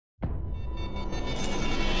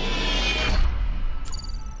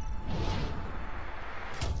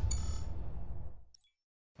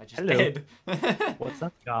just Hello. did. What's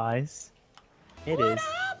up, guys? It What is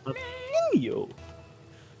up, Afinio.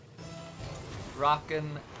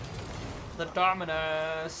 Rockin' the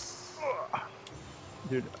Dominus.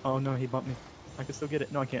 Dude, oh no, he bumped me. I can still get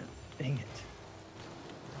it. No, I can't. Dang it.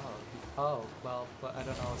 Oh, well, but I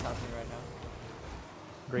don't know what's happening right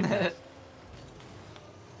now. Great pass.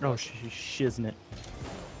 Oh, shiznit it.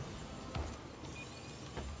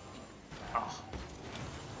 Oh,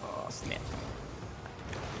 Oh, snap.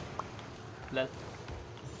 let.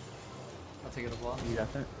 I'll take it up the wall. You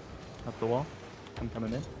got that? Up the wall? I'm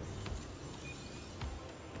coming in.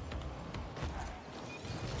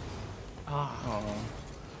 Oh, Oh,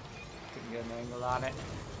 couldn't get an angle on it.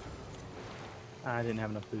 I didn't have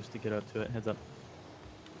enough boost to get up to it. Heads up.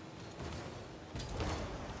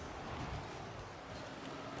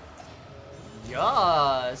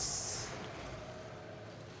 Yes.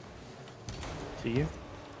 To you.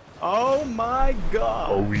 Oh my god!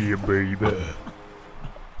 Oh yeah, baby.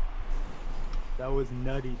 That was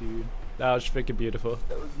nutty, dude. That was freaking beautiful.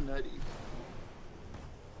 That was nutty.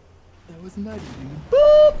 That was nutty, dude.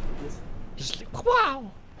 Boop! Just like,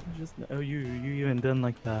 wow. Just oh, you even done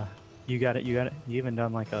like the you got it. You even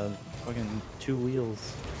done like a fucking 2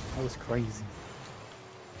 wheels. That was crazy.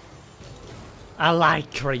 I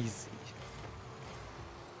like crazy.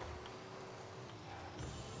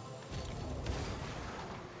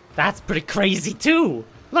 That's pretty crazy too.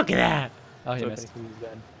 Look at that. Oh, he It's missed. okay, he's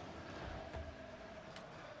dead.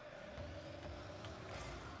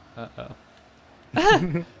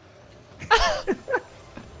 Uh-oh.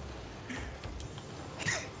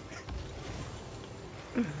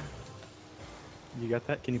 You got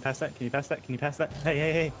that? Can you pass that? Can you pass that? Can you pass that? Hey,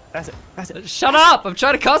 hey, hey! Pass it! Pass it! Shut up! I'm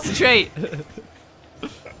trying to concentrate.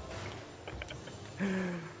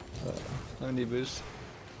 No need boost.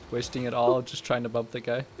 Wasting it all just trying to bump the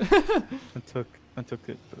guy. I took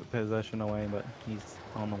the possession away, but he's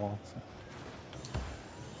on the wall. So.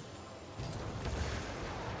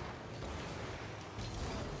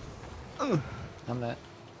 I'm that.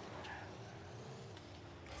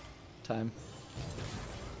 Time.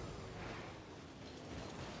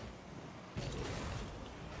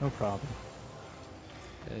 No problem.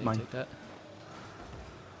 Yeah, you Mine. take that.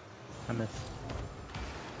 I missed.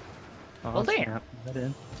 Oh, Well, damn. snap. Is that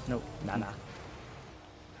in? Nope. Nah.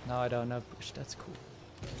 No, I don't have boost. That's cool.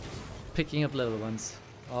 Picking up little ones.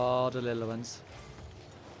 All the little ones.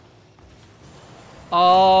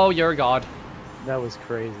 Oh, you're a god. That was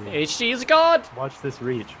crazy. HG is a god. Watch this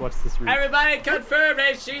reach. Watch this reach. Everybody confirm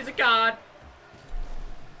HG's a god.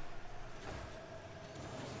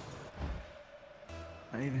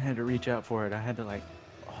 I even had to reach out for it. I had to like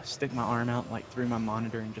stick my arm out like through my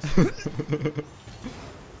monitor and just. You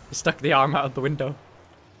stuck the arm out the window.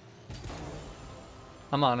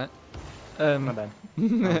 I'm on it. My bad. I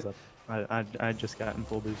was up. I just got in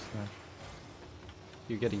full boost.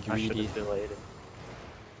 You're getting I should greedy. have delayed it.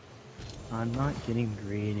 I'm not getting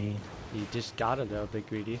greedy. You just got a little bit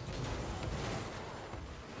greedy.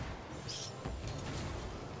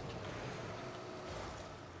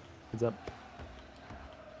 Heads up.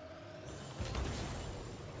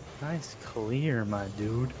 Nice clear, my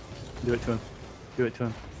dude. Do it to him. Do it to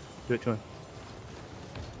him. Do it to him.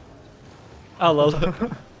 Oh, lol.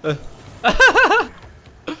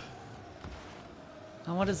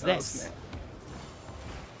 And what is this?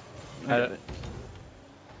 I got it.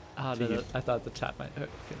 Oh, To no, you. I thought the chat might hurt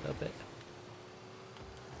a little bit.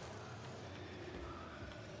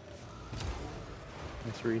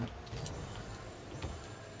 Nice read.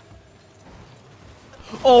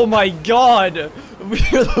 Oh my god!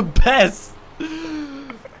 We're the best!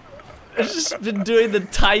 I've just been doing the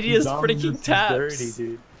tiniest freaking taps. Dirty,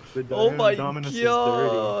 dude. The Oh my Dominus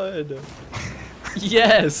god!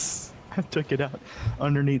 Yes! I took it out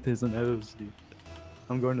underneath his nose, dude.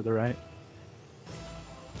 I'm going to the right.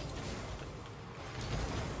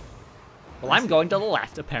 Well, I'm going to the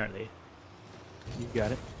left, apparently. You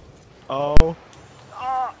got it. Oh.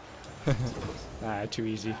 Ah, too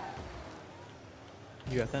easy.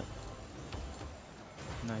 You got that.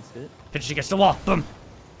 Nice hit. Finish against the wall. Boom!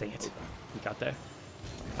 Dang it. You got there.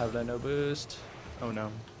 I have no boost. Oh no,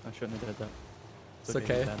 I shouldn't have did that. It's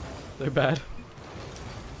okay. he's bad. They're bad.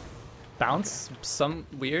 Bounce? Some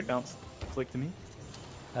weird? Bounce. Flick to me.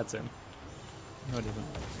 That's him. No, it isn't.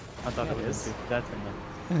 I thought Yeah, it it was is. him too. That's him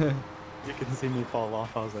then. You can see me fall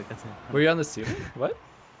off. I was like, that's him. Were you on the ceiling? What?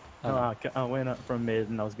 No, I went up from mid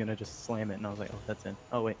and I was gonna just slam it and I was like, oh, that's in.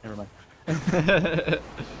 Oh wait, never mind.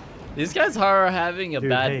 These guys are having a Dude,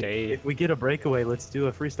 bad hey, day. if we get a breakaway, let's do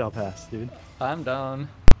a freestyle pass, dude. I'm down.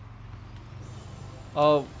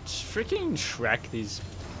 Oh, freaking Shrek these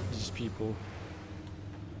people.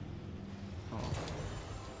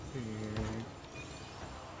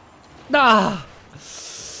 Ah!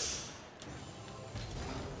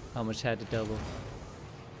 Almost had to double.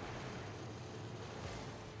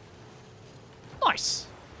 Nice!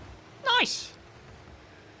 Nice!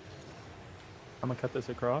 I'm gonna cut this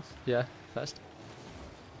across. Yeah, fast.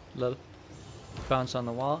 Little bounce on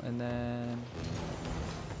the wall and then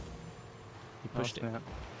you pushed it.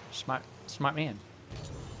 Smart man.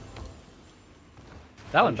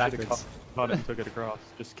 That one backwards. Caught it and took it across.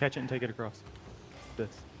 Just catch it and take it across. This.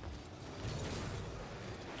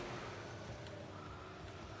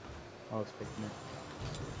 I was faking it.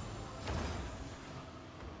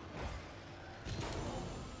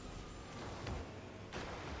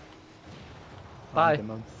 Bye.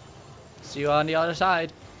 Come on. See you on the other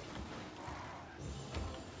side.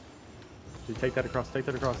 Dude, take that across. Take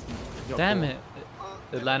that across. Yo, Damn cool. it.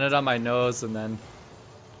 It landed on my nose and then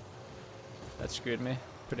that screwed me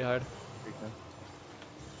pretty hard.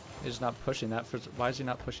 He's not pushing that. Why is he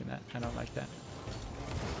not pushing that? I don't like that.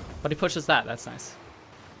 But he pushes that. That's nice.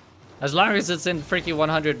 As long as it's in freaking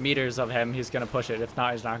 100 meters of him, he's going to push it. If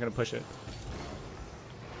not, he's not going to push it.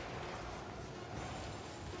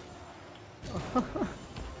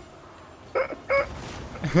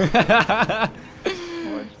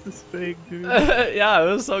 Watch this fake, dude. Yeah, it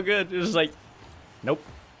was so good. It was like, nope.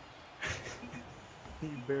 You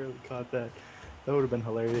barely caught that. That would have been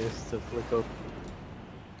hilarious to flick up.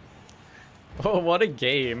 Oh, what a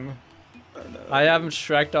game. I haven't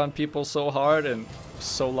shreked on people so hard and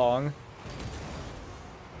so long.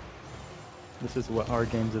 This is what our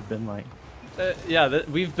games have been like. Yeah,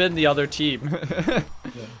 we've been the other team. Yeah.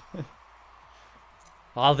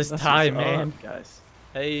 All this That's time, what's man. up, guys.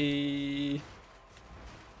 Hey.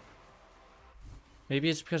 Maybe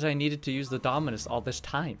it's because I needed to use the Dominus all this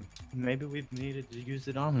time. Maybe we've needed to use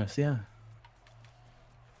the Dominus, yeah.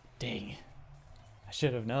 Dang. I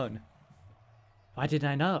should have known. Why didn't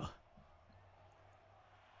I know?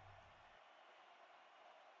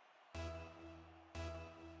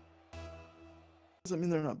 Doesn't mean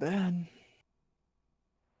they're not bad.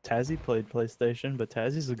 Tazzy played PlayStation, but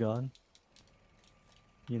Tazzy's a god.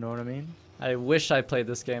 You know what I mean? I wish I played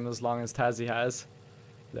this game as long as Tazzy has.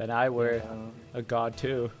 Then I were Yeah. a god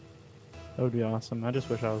too. That would be awesome. I just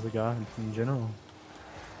wish I was a god in general.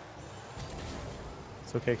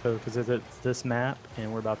 It's okay, because it's this map,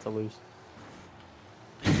 and we're about to lose.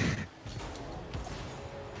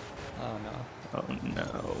 Oh no. Oh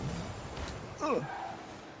no. Ugh.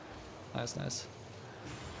 Nice, nice.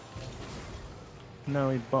 No,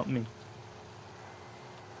 he bumped me.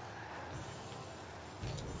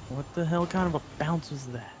 What the hell kind of a bounce was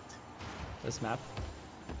that? This map.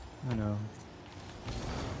 I know.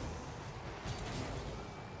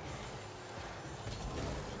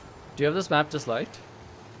 Do you have this map disliked?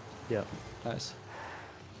 Yep. Nice.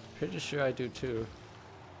 Pretty sure I do too.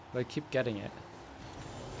 But I keep getting it.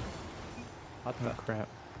 What Oh the? crap.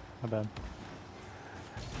 My bad.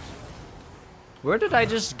 Where did I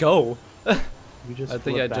just go? You just I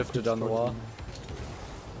think I flipped drifted on the backwards wall. towards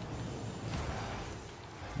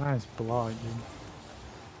me. Nice block, dude.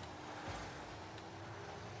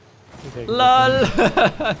 Okay, LOL!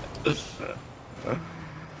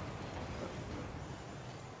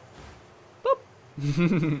 Boop.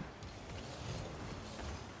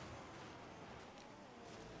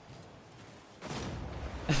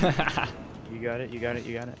 You got it, you got it,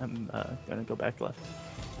 you got it. I'm gonna go back left.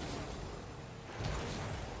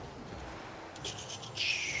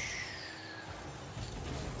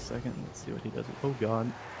 Second, let's see what he does. Oh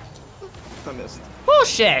god. I missed.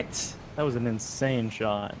 Bullshit! That was an insane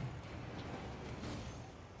shot.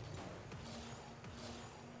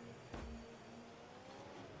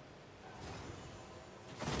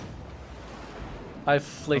 I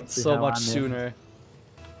flicked see so how much I'm in. sooner.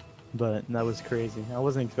 But that was crazy. I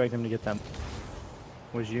wasn't expecting him to get that.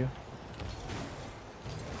 Was you?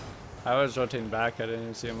 I was rotating back, I didn't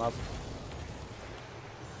even see him up.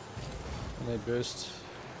 And they boost.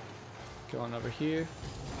 Going over here.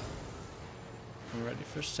 I'm ready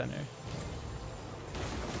for center.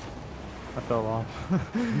 I fell off.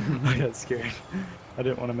 I got scared. I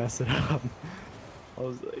didn't want to mess it up. I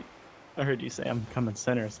was like, I heard you say I'm coming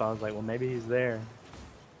center, so I was like, well, maybe he's there.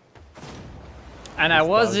 And I Just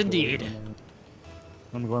was dodged away indeed. from it.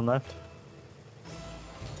 I'm going left.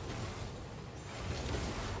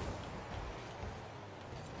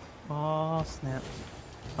 Oh snap.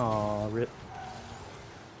 Oh rip.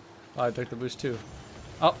 Oh, I took the boost too.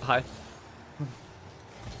 Oh, hi.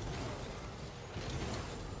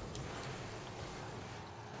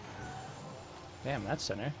 Damn, that's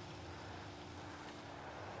center.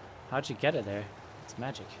 How'd you get it there? It's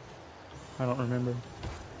magic. I don't remember.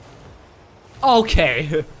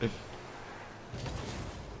 Okay.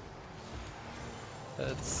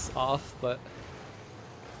 That's off, but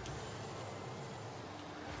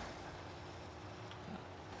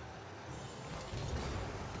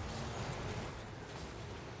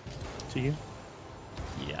To you?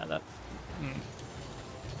 yeah, that.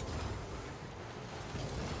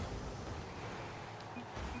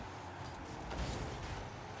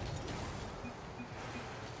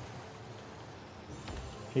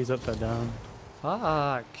 He's upside down.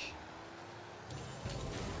 Fuck.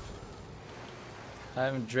 I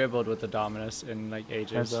haven't dribbled with the Dominus in like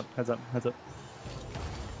ages. Heads up, heads up, heads up.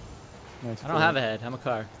 Nice. I don't have a head. I'm a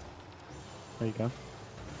car. There you go.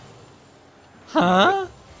 Huh?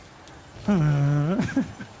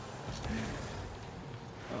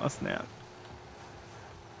 Oh snap.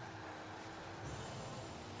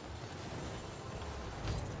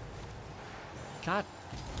 God,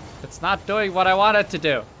 it's not doing what I want it to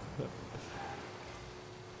do.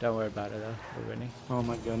 Don't worry about it though. We're winning. Oh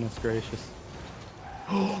my goodness gracious.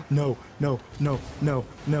 Oh no, no, no, no,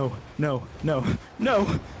 no, no, no,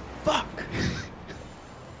 no. Fuck.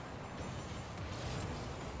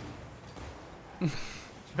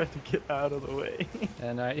 Tried to get out of the way.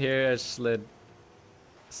 And right here I slid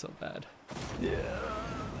so bad. Yeah.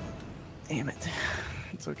 Damn it.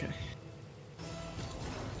 It's okay.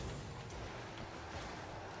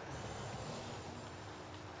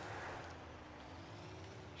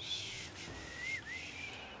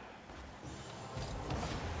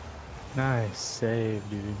 Nice save,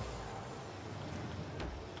 dude.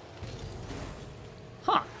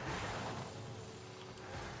 Huh.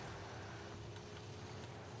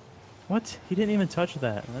 What? He didn't even touch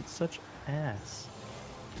that. That's such ass.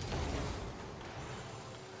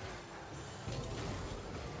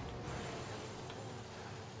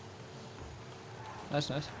 That's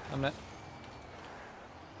nice. I'm net.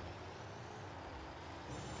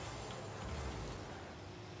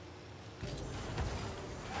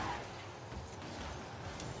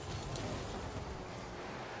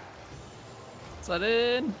 Is that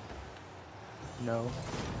in? No.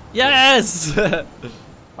 Yes! I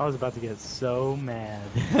was about to get so mad.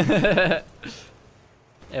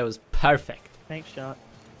 It was perfect. Thanks, shot.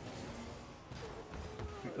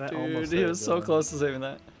 That Dude, almost he was saved, so close to saving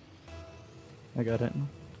that. I got it.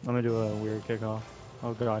 Let me do a weird kickoff.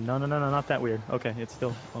 Oh god, no, no, no, no, not that weird. Okay, it's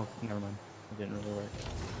still. Oh, never mind. It didn't really work.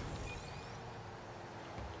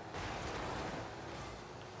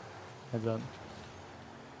 Heads up.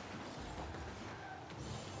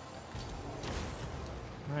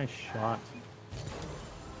 Nice shot.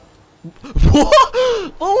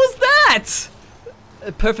 What was that?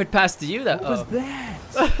 A perfect pass to you. That What was that?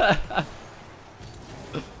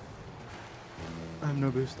 I have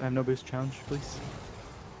no boost. I have no boost. Challenge, please.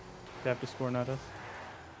 They have to score, not us.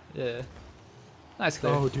 Yeah. Nice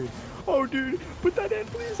clear. Oh, dude. Oh, dude. Put that in,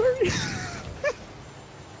 please. Hurry.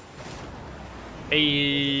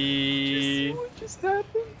 Hey. What just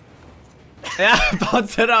happened? Yeah,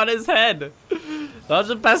 bounced it on his head. That was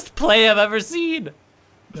the best play I've ever seen.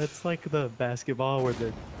 That's like the basketball where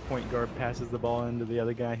the point guard passes the ball into the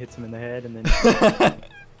other guy, hits him in the head, and then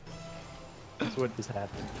that's what just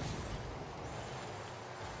happened.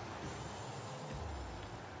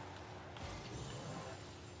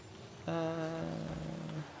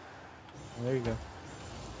 There you go.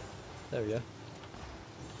 There we go.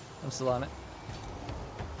 I'm still on it.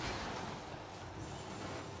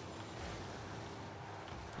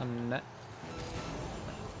 I'm net.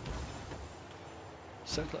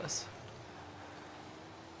 So close.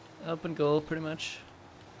 Open goal, pretty much.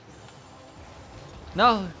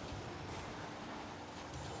 No!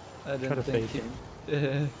 I Try to didn't think fake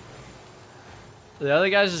he... The other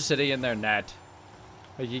guy's just sitting in their net.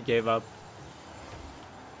 Like he gave up.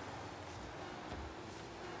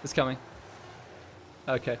 It's coming.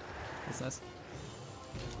 Okay. That's nice.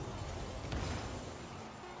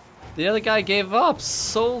 The other guy gave up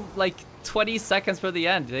so, like, 20 seconds for the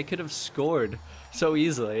end. They could have scored so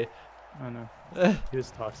easily. I know. He was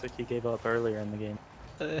toxic. He gave up earlier in the game.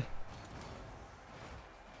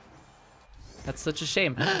 That's such a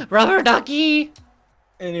shame. Rubber ducky!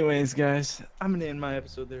 Anyways, guys, I'm gonna end my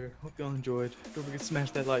episode there. Hope y'all enjoyed. Don't forget to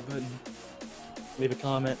smash that like button. Leave a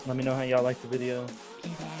comment. Let me know how y'all liked the video.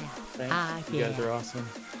 Thanks. You guys are awesome.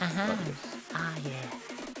 Yeah.